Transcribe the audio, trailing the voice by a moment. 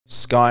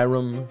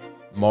Skyrim,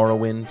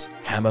 Morrowind,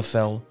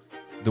 Hammerfell.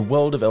 The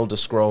world of Elder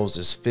Scrolls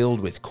is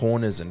filled with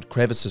corners and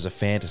crevices of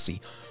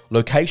fantasy,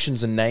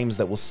 locations and names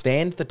that will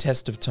stand the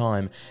test of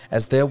time,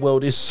 as their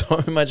world is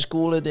so much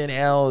cooler than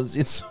ours.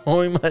 It's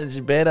so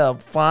much better.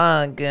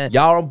 Fuck.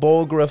 Jarl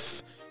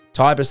Borgriff,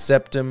 Tiber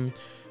Septim,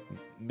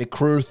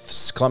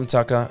 Mikruth,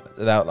 Clumtucker.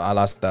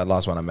 That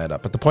last one I made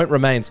up. But the point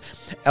remains,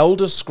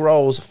 Elder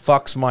Scrolls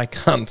fucks my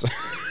cunt.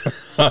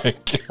 I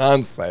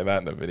can't say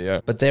that in a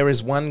video. But there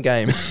is one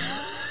game...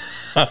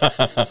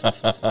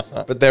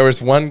 But there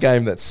is one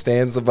game that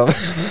stands above.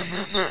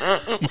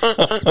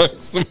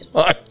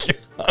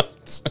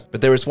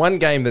 But there is one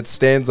game that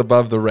stands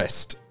above the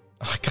rest.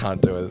 I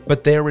can't do it.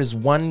 But there is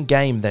one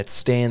game that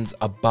stands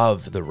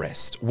above the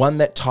rest. One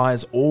that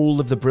ties all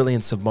of the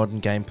brilliance of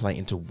modern gameplay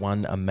into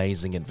one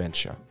amazing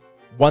adventure.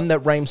 One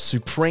that reigns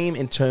supreme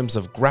in terms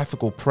of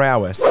graphical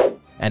prowess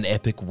and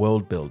epic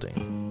world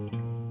building.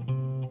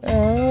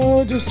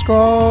 Elder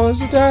Scrolls,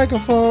 the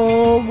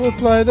Daggerfall. We'll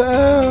play the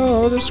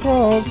Elder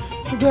Scrolls,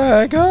 the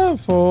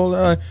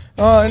Daggerfall.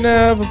 I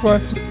never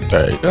played.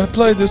 I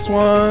played this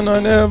one. I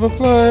never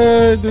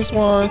played this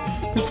one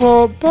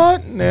before,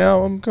 but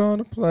now I'm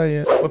gonna play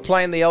it. We're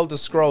playing the Elder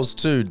Scrolls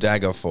 2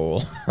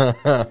 Daggerfall.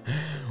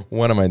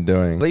 What am I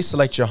doing? Please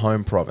select your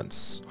home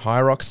province.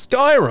 High Rock,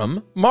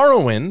 Skyrim,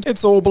 Morrowind.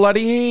 It's all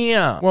bloody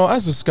here. Well,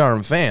 as a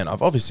Skyrim fan,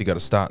 I've obviously got to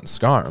start in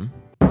Skyrim.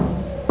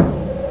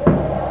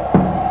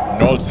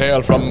 Gnolls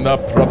hail from the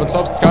province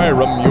of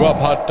Skyrim. You are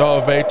part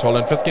of a tall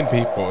and frisking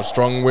people,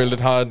 strong-willed,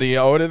 hardy.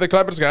 Only the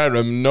climate of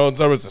Skyrim. Nodes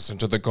are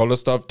resistant to the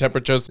coldest of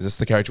temperatures. Is this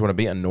the character you want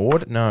to be? A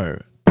Nord? No.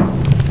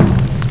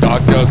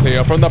 Dark girls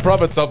hail from the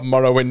province of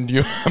Morrowind. You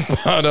are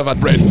part of a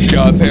red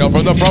gods hail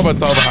from the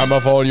province of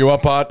Hammerfall. You are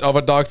part of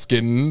a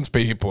dark-skinned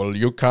people.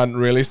 You can't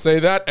really say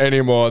that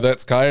anymore.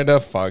 That's kind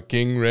of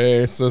fucking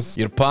racist.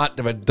 You're part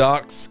of a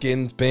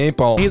dark-skinned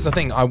people. Here's the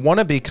thing. I want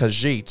to be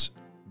Khajiit.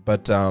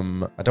 But I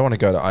don't want to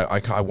go to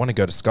I want to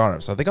go to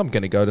Skyrim, so I think I'm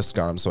going to go to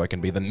Skyrim so I can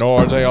be the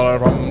Nord hail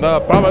from the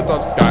province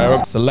of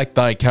Skyrim. Select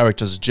thy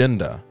character's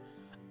gender.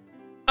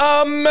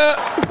 Oh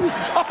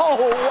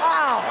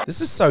wow! This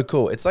is so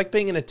cool. It's like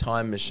being in a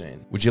time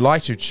machine. Would you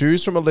like to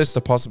choose from a list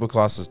of possible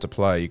classes to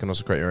play? You can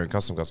also create your own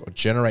custom class or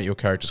generate your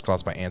character's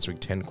class by answering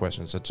 10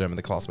 questions to determine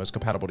the class most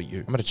compatible to you.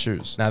 I'm going to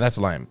choose. Now that's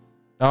lame.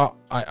 Oh,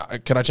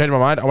 can I change my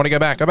mind? I want to go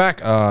back. Go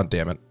back. Oh,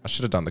 damn it. I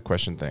should have done the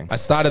question thing. I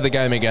started the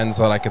game again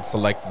so that I could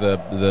select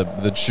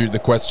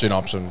the question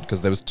option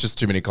because there was just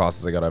too many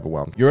classes. I got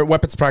overwhelmed. You're at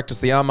weapons practice.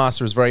 The arm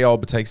master is very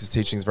old but takes his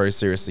teachings very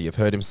seriously. You've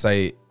heard him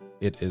say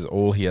it is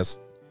all he has.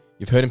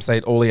 You've heard him say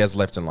it all he has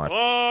left in life.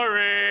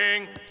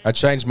 Boring. I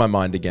changed my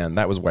mind again.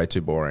 That was way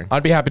too boring.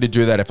 I'd be happy to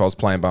do that if I was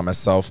playing by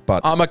myself,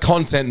 but I'm a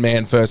content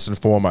man first and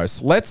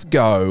foremost. Let's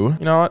go.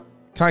 You know what?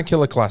 Can't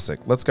kill a classic.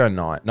 Let's go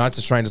knight. Knights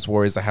are trained as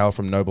warriors that hail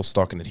from noble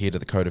stock and adhere to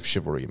the code of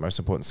chivalry. Most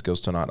important skills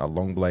tonight are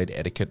long blade,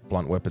 etiquette,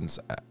 blunt weapons.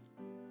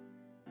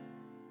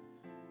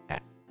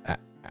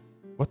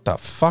 What the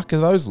fuck are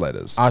those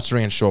letters?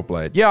 Archery and short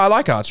blade. Yeah, I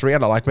like archery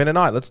and I like being a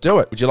knight. Let's do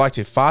it. Would you like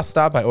to fast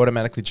start by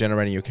automatically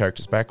generating your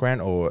character's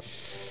background or...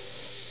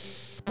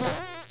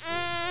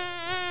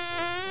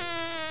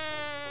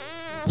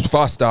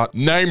 Fast start.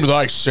 Name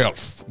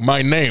thyself.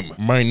 My name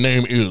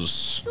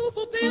is...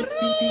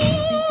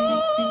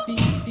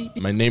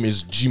 My name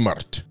is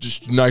GMat,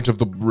 just Knight of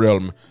the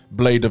Realm,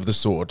 Blade of the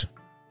Sword.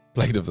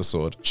 Blade of the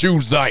Sword.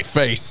 Choose thy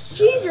face.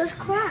 Jesus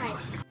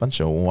Christ. Bunch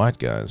of white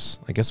guys.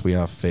 I guess we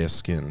are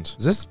fair-skinned.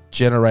 Is this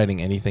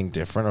generating anything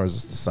different, or is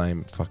this the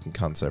same fucking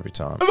cunts every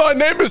time? My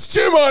name is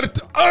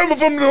GMat. I'm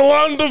from the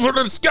land of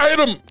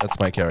Skyrim. That's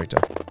my character.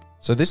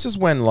 So this is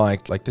when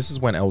this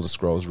is when Elder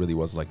Scrolls really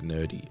was like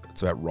nerdy.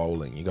 It's about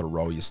rolling. You got to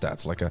roll your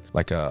stats like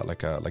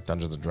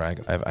Dungeons and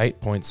Dragons. I have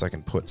 8 points I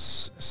can put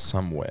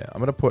somewhere.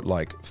 I'm gonna put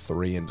like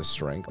 3 into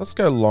strength. Let's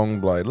go long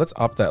blade. Let's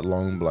up that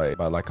long blade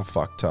by like a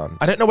fuck ton.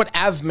 I don't know what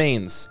av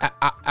means.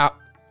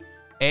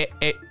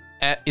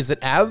 Is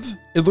it av?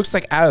 It looks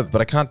like av,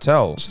 but I can't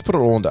tell. Just put it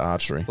all into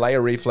archery.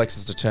 Player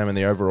reflexes determine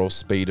the overall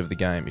speed of the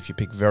game. If you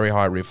pick very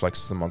high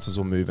reflexes, the monsters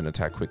will move and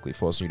attack quickly,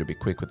 forcing you to be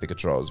quick with the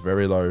controls.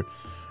 Very low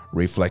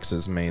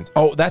reflexes means...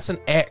 Oh, that's an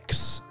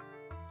X.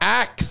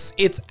 Axe.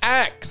 It's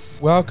axe.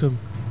 Welcome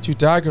to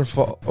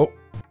Daggerfall.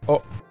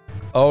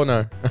 Oh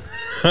no.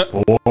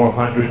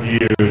 400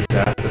 years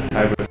after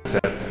Tiber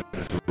Septim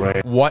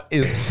reign. What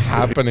is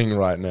happening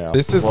right now?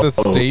 This is the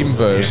Steam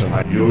version.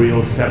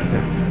 Uriel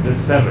Septim the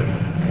Seventh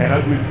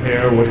cannot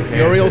repair what is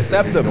Uriel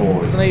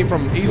Septim. Isn't he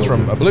from... He's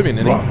from Oblivion,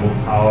 isn't he? Rockful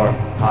power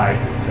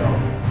hides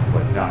itself,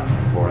 but not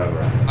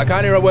forever. I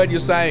can't hear a word you're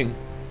saying.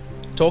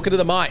 Talking to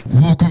the mic.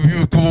 Welcome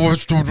you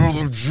guys to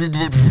another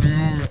GMat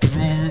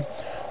video.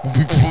 We'll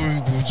be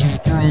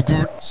playing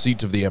good.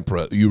 Seat of the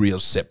Emperor, Uriel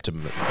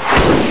Septim.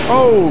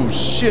 Oh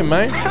shit,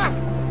 mate.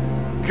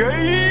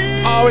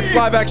 Oh, it's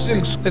live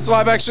action. It's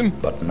live action.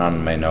 But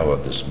none may know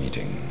of this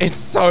meeting. It's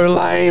so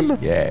lame. The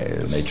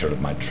Yes. nature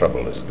of my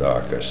trouble is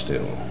darker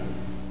still.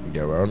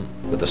 Go on.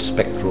 With a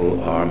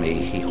spectral army,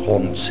 he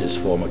haunts his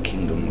former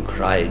kingdom,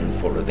 crying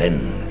for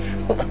revenge.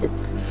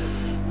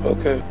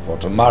 Okay. For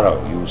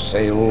tomorrow you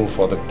sail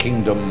for the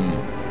kingdom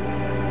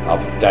of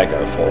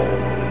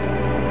Daggerfall.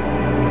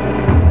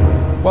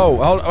 Whoa,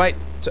 hold, wait.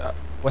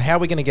 Well, how are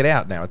we going to get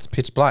out now? It's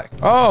pitch black.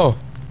 Oh.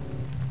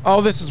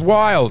 Oh, this is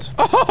wild.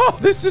 Oh,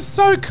 this is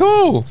so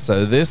cool.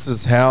 So this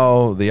is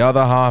how the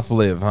other half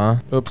live, huh?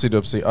 Oopsie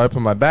doopsie.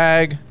 Open my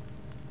bag.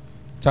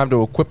 Time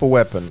to equip a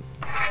weapon.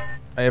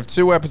 I have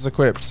 2 weapons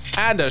equipped.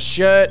 And a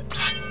shirt.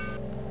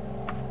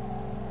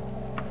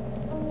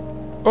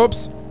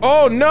 Oops.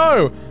 Oh,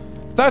 no.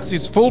 That's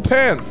his full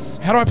pants.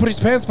 How do I put his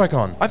pants back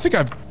on? I think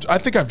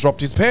I've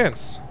dropped his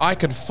pants. I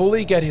could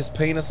fully get his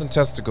penis and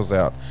testicles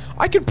out.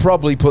 I could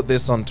probably put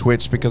this on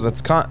Twitch because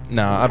it's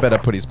I better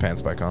put his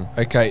pants back on.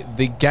 Okay,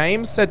 the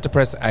game said to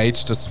press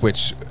H to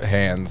switch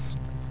hands,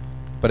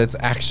 but it's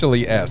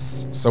actually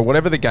S. So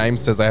whatever the game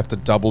says, I have to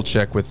double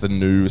check with the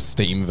new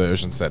Steam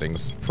version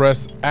settings.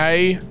 Press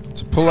A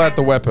to pull out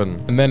the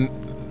weapon. And then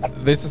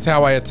this is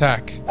how I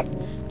attack.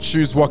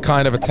 Choose what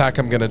kind of attack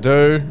I'm gonna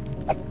do.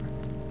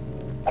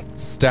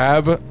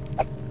 Stab.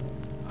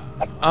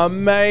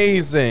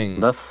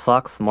 Amazing. This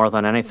sucks more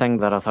than anything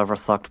that has ever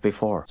sucked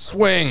before.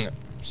 Swing.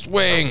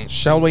 Swing.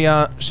 Shall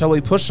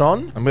we push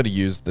on? I'm gonna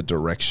use the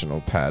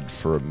directional pad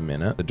for a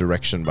minute. The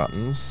direction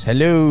buttons.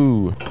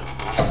 Hello.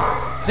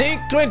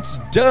 Secret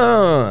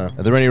door.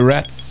 Are there any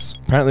rats?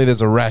 Apparently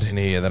there's a rat in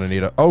here that I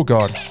need to... Oh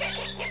God.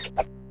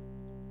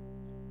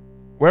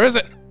 Where is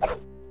it?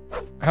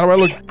 How do I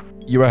look?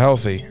 You are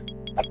healthy.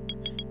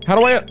 How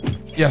do I...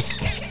 Yes.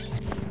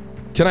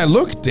 Can I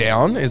look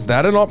down? Is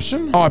that an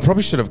option? Oh, I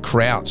probably should have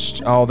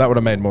crouched. Oh, that would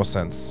have made more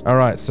sense. All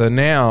right, so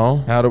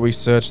now, how do we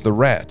search the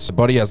rat? The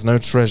body has no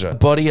treasure. The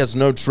body has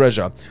no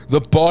treasure.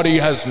 The body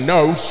has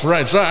no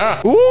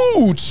treasure.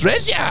 Ooh,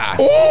 treasure.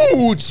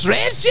 Ooh,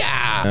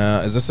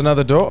 treasure. Is this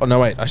another door? Oh, no,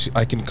 wait.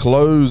 I can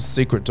close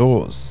secret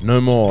doors. No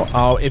more.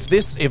 Oh,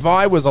 if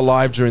I was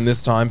alive during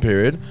this time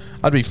period,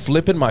 I'd be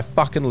flipping my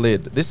fucking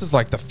lid. This is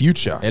like the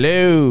future.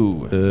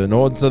 Hello.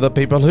 Nord to the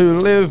people who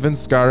live in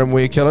Skyrim,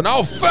 we're killing.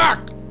 Oh,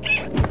 fuck.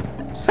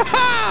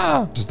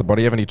 Does the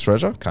body have any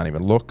treasure? Can't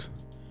even look.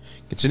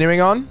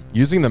 Continuing on.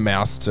 Using the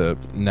mouse to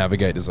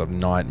navigate is a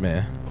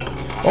nightmare.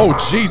 Oh,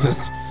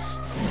 Jesus.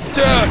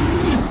 Duh.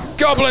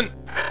 Goblin.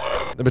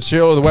 The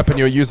material of the weapon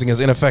you're using is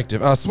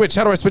ineffective. Switch.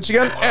 How do I switch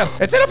again? S.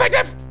 It's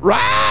ineffective.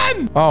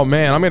 Run. Oh,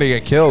 man. I'm going to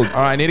get killed. All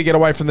right. I need to get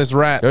away from this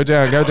rat. Go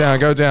down. Go down.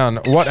 Go down.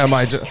 What am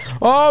I doing?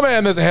 Oh,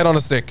 man. There's a head on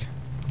a stick.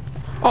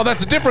 Oh,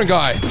 that's a different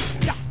guy.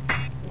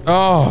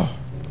 Oh.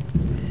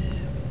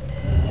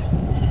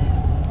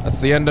 That's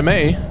the end of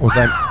me.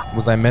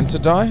 Was I meant to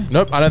die?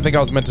 Nope, I don't think I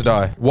was meant to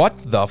die. What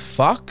the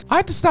fuck? I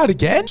have to start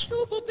again?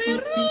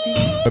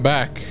 We're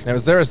back. Now,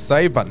 is there a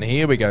save button?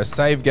 Here we go.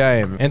 Save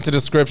game. Enter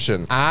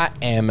description. I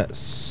am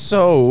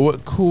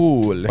so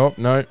cool. Oh,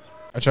 no.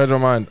 I changed my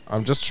mind.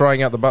 I'm just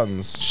trying out the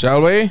buttons.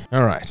 Shall we?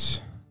 All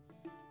right.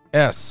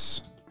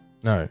 S.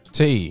 No.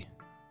 T.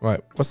 Wait,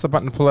 what's the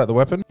button to pull out the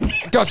weapon?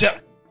 Gotcha.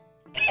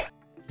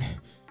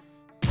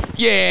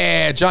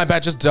 Yeah, Giant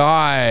Bat just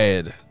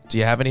died. Do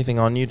you have anything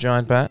on you,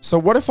 Giant Bat? So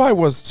what if I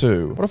was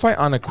to... What if I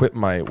unequip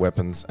my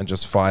weapons and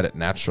just fight it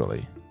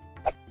naturally?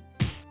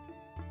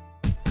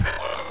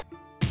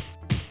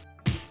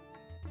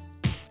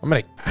 I'm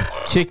gonna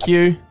kick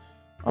you.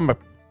 I'm gonna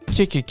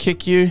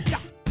kick you.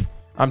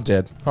 I'm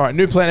dead. All right,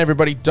 new plan,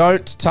 everybody.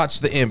 Don't touch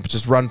the imp.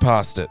 Just run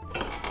past it.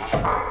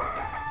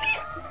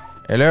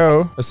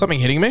 Hello? Is something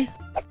hitting me?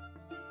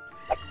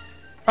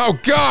 Oh,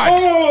 God!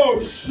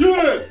 Oh,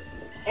 shit!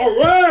 A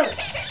rat!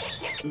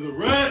 There's a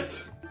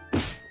rat!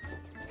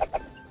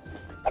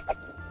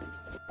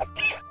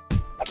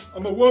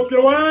 I'm gonna whoop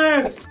your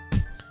ass!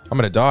 I'm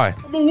gonna die.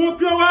 I'm gonna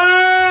whoop your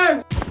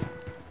ass!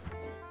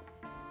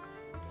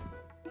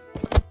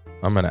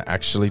 I'm gonna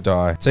actually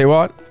die. Tell you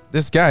what,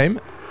 this game,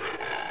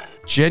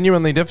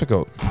 genuinely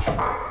difficult.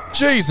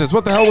 Jesus,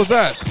 what the hell was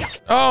that?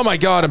 Oh my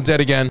God, I'm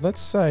dead again.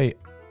 Let's say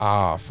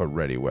R for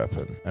ready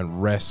weapon, and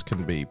rest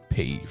can be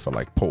P for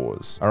like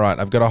pause. All right,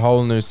 I've got a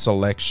whole new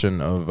selection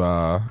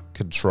of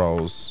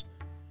controls.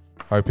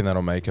 Hoping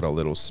that'll make it a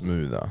little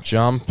smoother.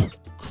 Jump,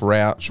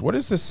 crouch. What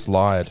is this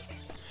slide?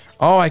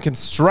 Oh, I can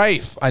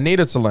strafe. I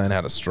needed to learn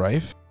how to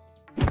strafe.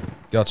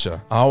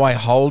 Gotcha. Oh, I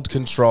hold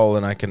control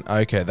and I can...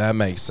 Okay, that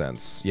makes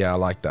sense. Yeah, I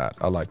like that.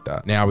 I like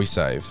that. Now we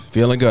save.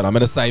 Feeling good. I'm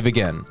going to save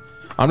again.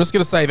 I'm just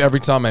going to save every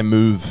time I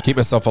move. Keep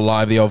myself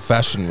alive the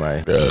old-fashioned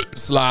way.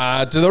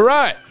 Slide to the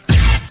right.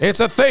 It's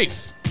a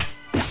thief.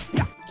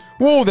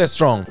 Whoa, they're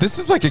strong. This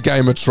is like a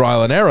game of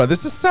trial and error.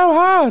 This is so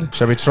hard.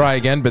 Shall we try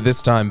again, but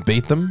this time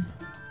beat them?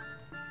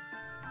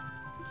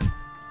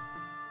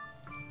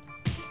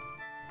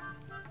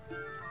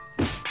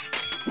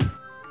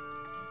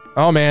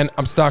 Oh man,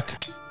 I'm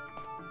stuck.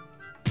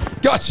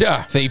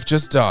 Gotcha! Thief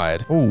just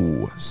died.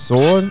 Ooh,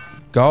 sword,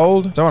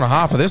 gold. Don't know what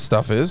half of this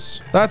stuff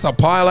is. That's a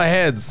pile of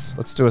heads.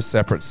 Let's do a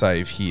separate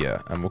save here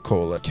and we'll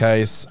call it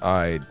case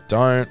I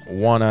don't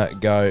wanna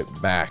go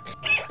back.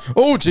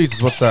 Oh,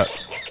 Jesus, what's that?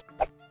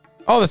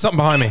 Oh, there's something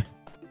behind me.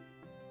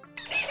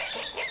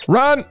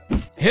 Run!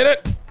 Hit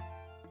it!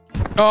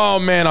 Oh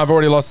man, I've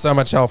already lost so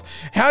much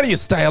health. How do you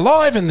stay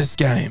alive in this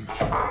game?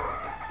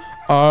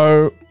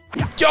 Oh,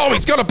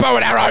 he's got a bow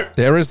and arrow.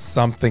 There is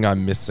something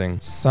I'm missing.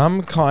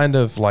 Some kind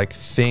of like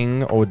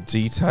thing or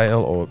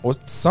detail or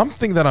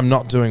something that I'm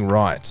not doing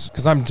right.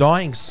 Because I'm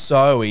dying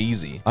so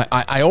easy.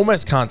 I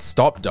almost can't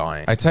stop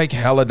dying. I take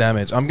hella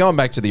damage. I'm going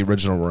back to the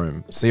original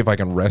room. See if I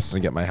can rest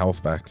and get my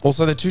health back.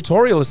 Also, the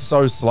tutorial is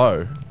so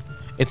slow.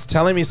 It's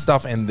telling me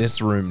stuff in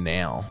this room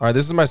now. All right,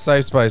 this is my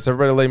safe space.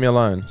 Everybody leave me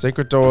alone.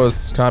 Secret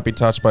doors can't be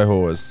touched by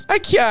whores.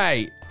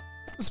 Okay.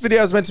 This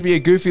video is meant to be a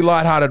goofy,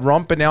 lighthearted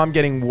romp, but now I'm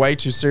getting way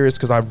too serious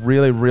because I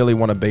really, really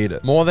want to beat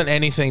it. More than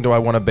anything do I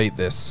want to beat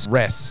this.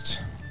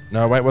 Rest.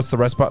 No, wait, what's the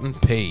rest button?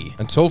 P.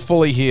 Until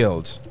fully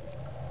healed.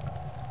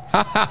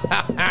 Ha ha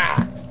ha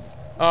ha.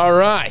 All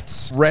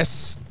right.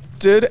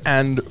 Rested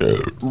and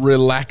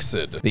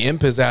relaxed. The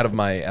imp is out of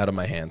my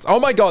hands. Oh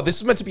my God, this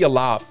is meant to be a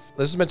laugh.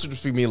 This is meant to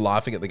just be me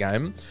laughing at the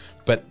game,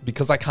 but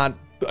because I can't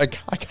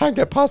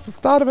get past the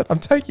start of it, I'm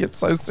taking it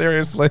so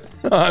seriously.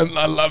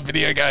 I love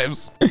video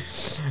games.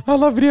 I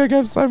love video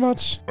games so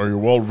much. Are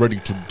you all ready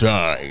to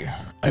die?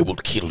 I will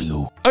kill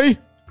you. Hey.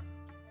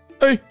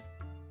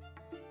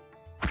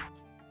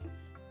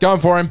 Going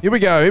for him. Here we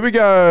go. Here we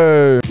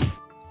go.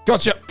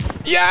 Gotcha.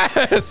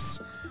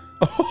 Yes.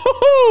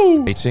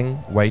 Oh.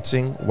 Waiting.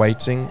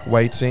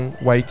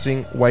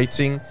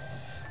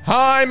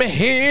 I'm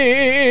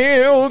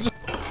healed.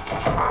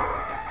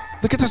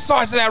 Look at the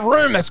size of that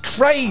room. That's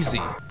crazy.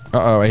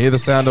 Uh-oh, I hear the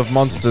sound of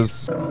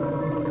monsters.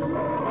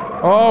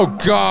 Oh,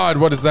 God.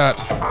 What is that?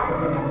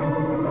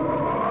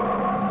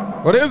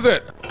 What is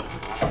it?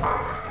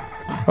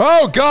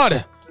 Oh,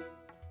 God.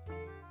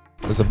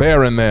 There's a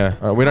bear in there.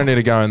 All right, we don't need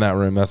to go in that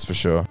room, that's for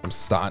sure. I'm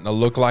starting to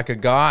look like a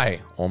guy.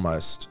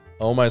 Almost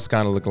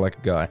kind of look like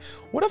a guy.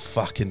 What a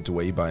fucking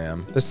dweeb I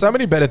am. There's so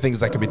many better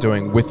things I could be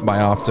doing with my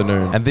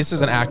afternoon. And this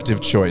is an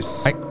active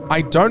choice.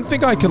 I don't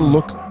think I can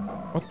look...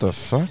 What the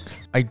fuck?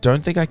 I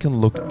don't think I can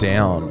look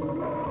down.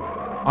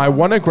 I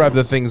want to grab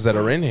the things that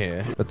are in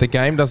here, but the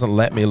game doesn't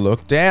let me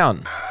look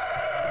down.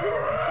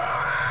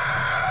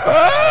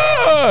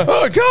 Ah!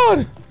 Oh,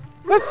 God.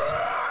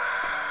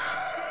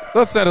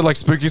 That sounded like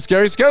spooky,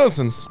 scary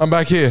skeletons. I'm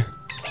back here.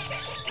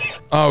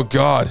 Oh,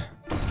 God.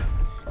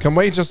 Can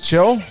we just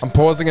chill? I'm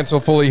pausing until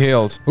fully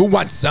healed. Who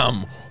wants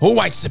some? Who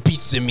wants a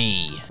piece of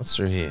me? What's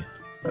through here?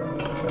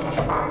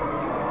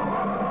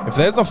 If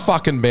there's a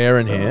fucking bear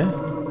in here...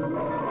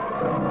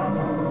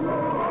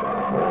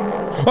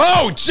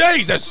 Oh,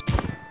 Jesus!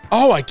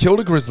 Oh, I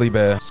killed a grizzly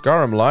bear.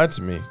 Skyrim lied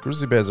to me.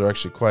 Grizzly bears are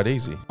actually quite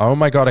easy. Oh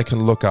my God, I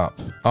can look up.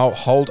 Oh,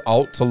 hold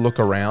Alt to look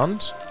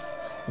around.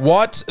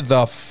 What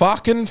the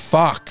fucking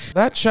fuck?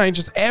 That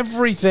changes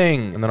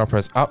everything. And then I'll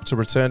press up to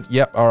return.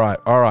 Yep, all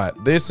right.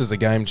 This is a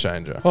game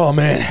changer. Oh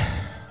man,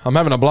 I'm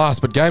having a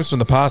blast, but games from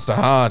the past are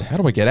hard. How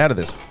do I get out of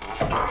this?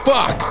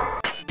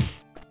 Fuck!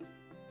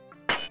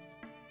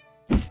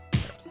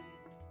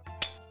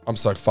 I'm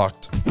so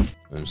fucked.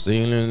 I'm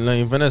sailing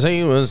life in a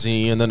sailor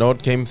sea, and the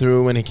Nord came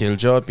through and he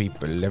killed your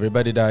people.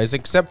 Everybody dies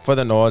except for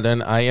the Nord,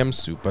 and I am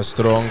super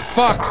strong.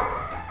 Fuck!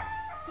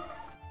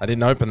 I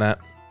didn't open that.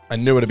 I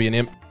knew it'd be an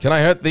imp. Can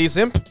I hurt these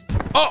imp?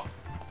 Oh!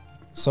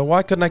 So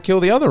why couldn't I kill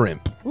the other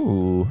imp?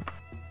 Ooh.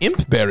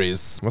 Imp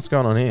berries. What's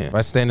going on here? If I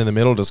stand in the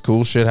middle, does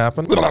cool shit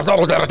happen?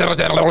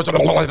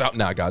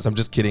 Nah, guys, I'm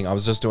just kidding. I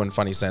was just doing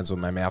funny sounds with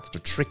my mouth to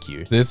trick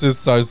you. This is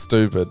so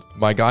stupid.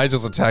 My guy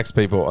just attacks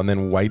people and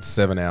then waits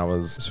 7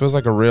 hours. This feels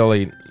like a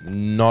really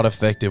not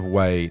effective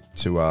way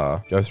to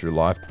go through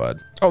life,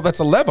 bud. Oh, that's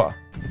a lever.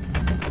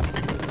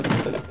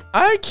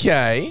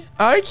 Okay.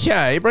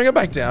 Bring it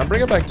back down.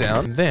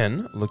 And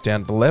then look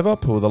down at the lever,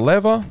 pull the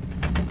lever.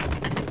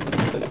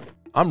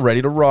 I'm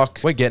ready to rock.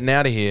 We're getting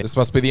out of here. This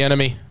must be the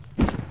enemy.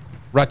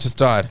 Rat just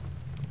died.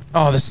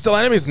 Oh, there's still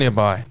enemies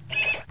nearby.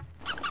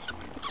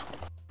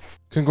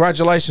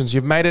 Congratulations,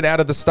 you've made it out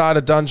of the starter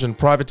dungeon.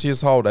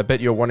 Privateer's Hold. I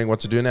bet you're wondering what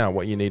to do now.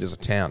 What you need is a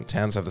town.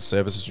 Towns have the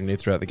services you need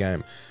throughout the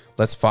game.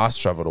 Let's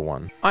fast travel to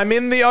one. I'm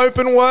in the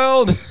open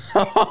world.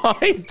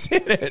 I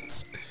did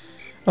it.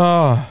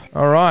 Oh,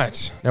 all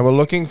right. Now we're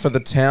looking for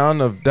the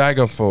town of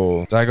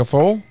Daggerfall.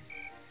 Daggerfall?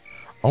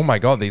 Oh my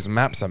God, these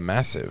maps are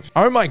massive.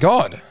 Oh my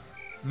God.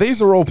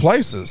 These are all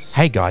places.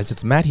 Hey guys,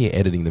 it's Matt here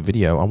editing the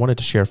video. I wanted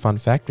to share a fun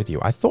fact with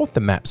you. I thought the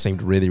map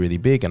seemed really, really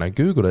big, and I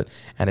Googled it,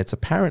 and it's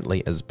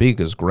apparently as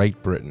big as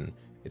Great Britain.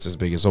 It's as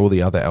big as all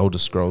the other Elder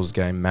Scrolls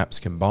game maps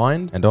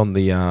combined, and on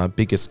the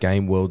biggest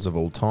game worlds of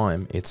all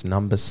time, it's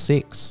number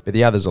 6. But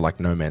the others are like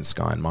No Man's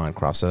Sky and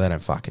Minecraft, so they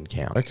don't fucking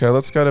count. Okay,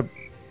 let's go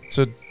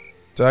to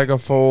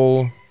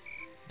Daggerfall,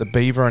 the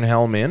Beaver and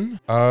Helm Inn.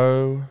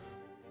 Oh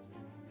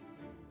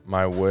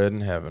my word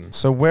in heaven.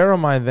 So where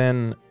am I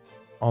then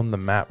on the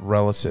map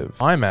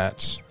relative? I'm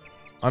at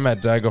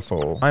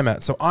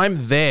Daggerfall. So I'm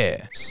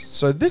there.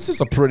 So this is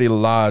a pretty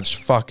large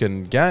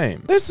fucking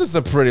game. This is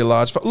a pretty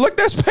large look,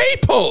 there's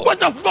people!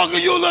 What the fuck are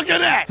you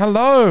looking at?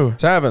 Hello.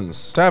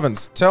 Taverns,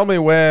 tell me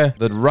where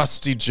the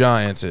Rusty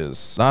Giant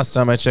is. Last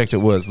time I checked it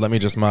was. Let me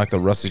just mark the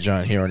Rusty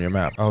Giant here on your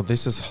map. Oh,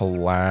 this is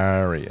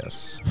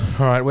hilarious.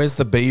 All right, where's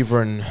the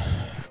Beaver and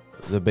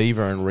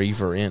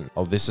Reaver Inn?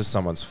 Oh, this is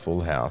someone's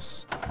full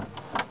house.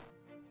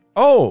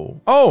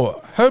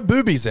 Oh, her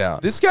boobies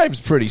out. This game's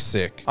pretty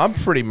sick. I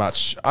pretty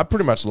much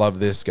love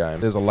this game.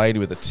 There's a lady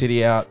with a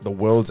titty out. The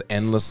world's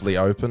endlessly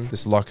open.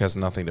 This lock has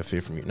nothing to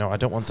fear from you. No, I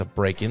don't want to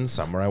break in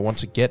somewhere. I want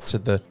to get to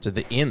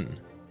the inn.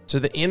 To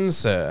the inn,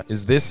 sir.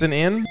 Is this an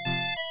inn?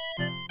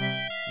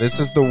 This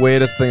is the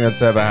weirdest thing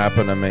that's ever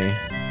happened to me.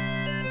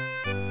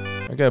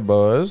 Okay,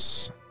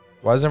 boys.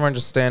 Why is everyone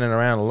just standing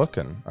around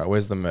looking? All right,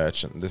 where's the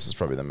merchant? This is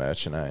probably the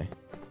merchant, eh?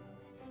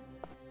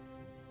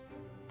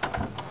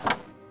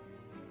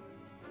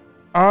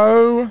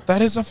 Oh,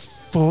 that is a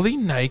fully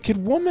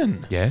naked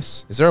woman.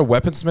 Yes. Is there a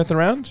weaponsmith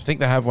around? I think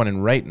they have one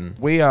in Rayton.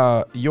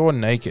 You're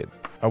naked.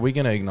 Are we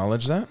going to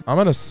acknowledge that? I'm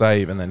going to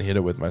save and then hit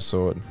it with my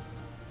sword.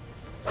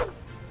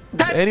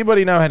 Does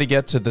anybody know how to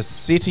get to the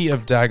city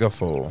of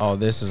Daggerfall? Oh,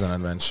 this is an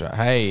adventure.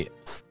 Hey,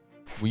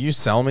 will you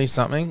sell me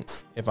something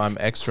if I'm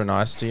extra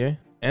nice to you?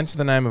 Enter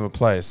the name of a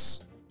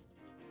place.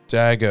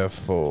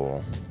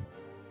 Daggerfall.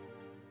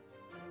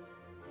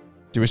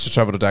 Do you wish to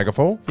travel to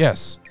Daggerfall?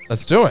 Yes.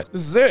 Let's do it.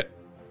 This is it.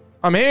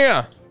 I'm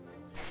here.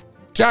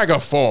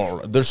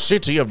 Daggerfall, the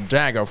city of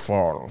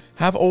Daggerfall.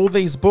 Have all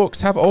these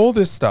books, have all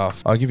this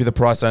stuff. I'll give you the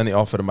price I only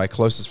offer to my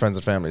closest friends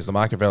and families. The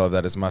market value of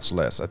that is much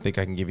less. I think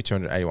I can give you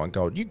 281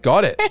 gold. You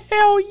got it.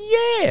 Hell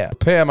yeah.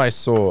 Repair my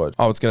sword.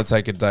 Oh, it's going to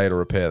take a day to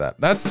repair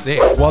that. That's sick.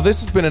 Well, this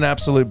has been an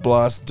absolute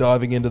blast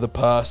diving into the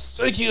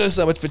past. Thank you guys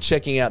so much for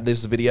checking out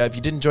this video. If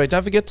you did enjoy it,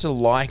 don't forget to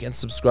like and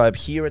subscribe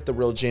here at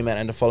TheRealGMat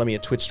and to follow me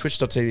at Twitch,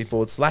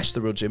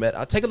 twitch.tv/TheRealGMat.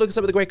 I'll take a look at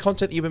some of the great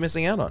content that you've been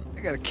missing out on.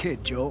 I got a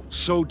kid, Joel.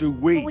 So do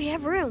we. But we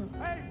have room.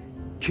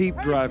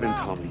 Keep driving,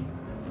 Tommy.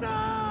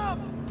 Stop!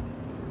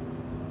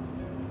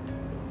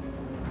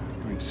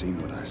 You ain't seen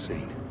what I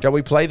seen. Shall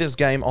we play this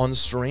game on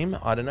stream?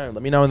 I don't know.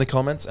 Let me know in the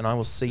comments and I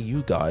will see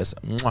you guys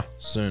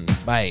soon.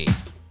 Bye.